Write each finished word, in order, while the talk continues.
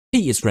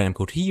Hey, it's Random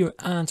Code here,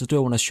 and today I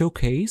want to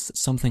showcase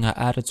something I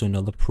added to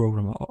another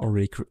program I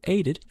already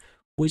created,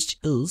 which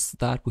is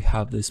that we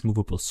have this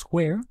movable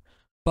square,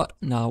 but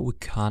now we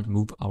can't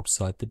move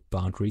outside the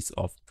boundaries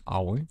of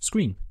our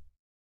screen.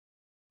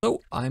 So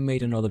I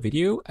made another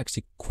video,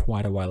 actually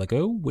quite a while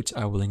ago, which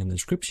I will link in the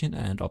description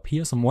and up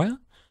here somewhere,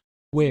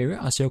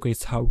 where I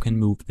showcased how we can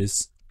move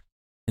this,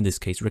 in this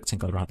case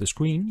rectangle around the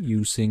screen,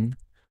 using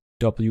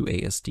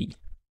WASD.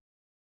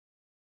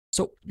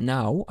 So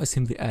now I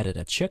simply added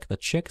a check that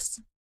checks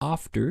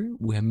after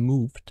we have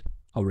moved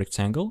our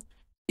rectangle.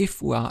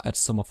 If we are at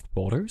some of the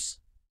borders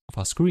of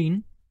our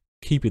screen,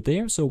 keep it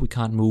there so we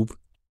can't move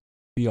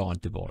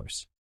beyond the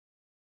borders.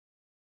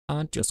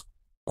 And just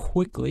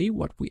quickly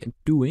what we are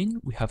doing,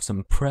 we have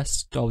some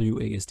pressed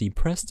WASD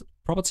pressed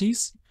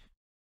properties,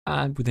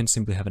 and we then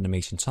simply have an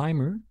animation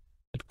timer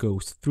that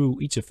goes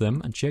through each of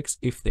them and checks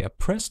if they are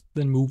pressed,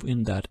 then move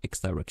in that X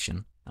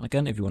direction. And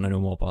again, if you want to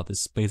know more about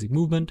this basic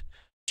movement,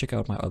 check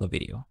out my other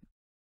video.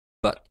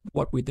 But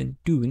what we're then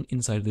doing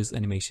inside this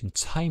animation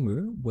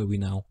timer, where we're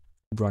now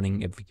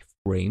running every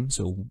frame,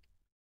 so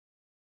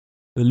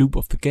the loop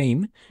of the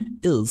game,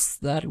 is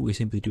that we're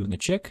simply doing a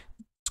check,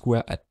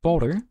 square at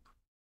border,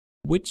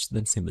 which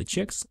then simply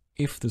checks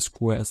if the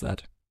square is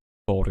at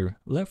border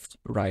left,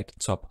 right,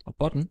 top, or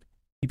bottom,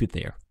 keep it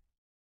there.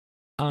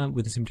 And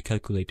we then simply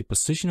calculate the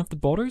position of the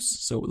borders,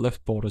 so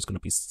left border is going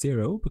to be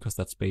 0, because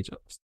that's based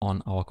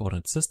on our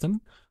coordinate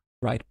system.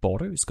 Right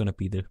border is going to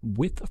be the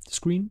width of the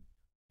screen,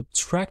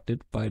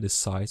 subtracted by the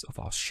size of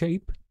our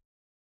shape.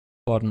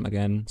 Bottom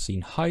again,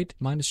 seen height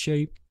minus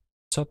shape.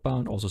 Top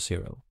bound also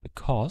 0,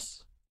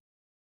 because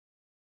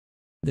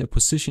the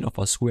position of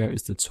our square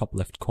is the top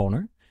left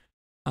corner,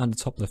 and the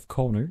top left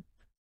corner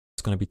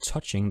is going to be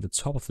touching the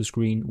top of the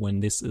screen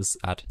when this is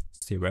at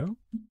 0,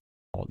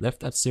 or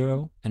left at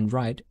 0, and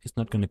right is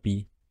not going to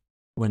be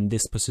when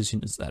this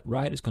position is at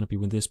right, it's going to be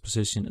when this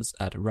position is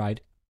at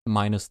right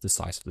minus the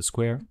size of the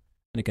square.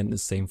 And again, the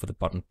same for the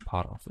bottom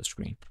part of the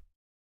screen.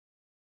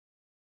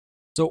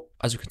 So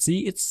as you can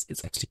see, it's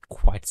actually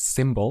quite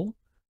simple,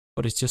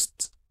 but it's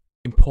just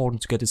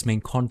important to get this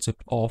main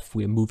concept of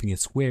we're moving a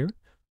square,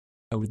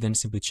 and we're then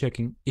simply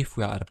checking if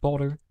we are at a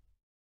border,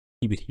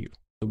 keep it here.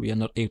 So we are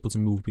not able to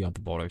move beyond the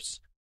borders.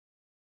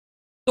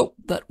 So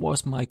that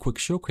was my quick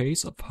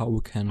showcase of how we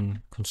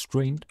can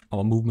constrain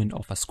our movement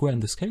of a square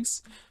in this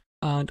case.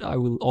 And I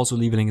will also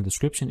leave a link in the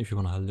description if you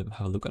want to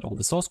have a look at all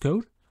the source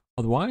code.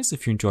 Otherwise,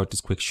 if you enjoyed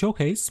this quick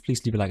showcase,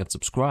 please leave a like and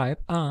subscribe,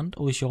 and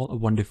I wish you all a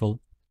wonderful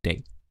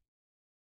day.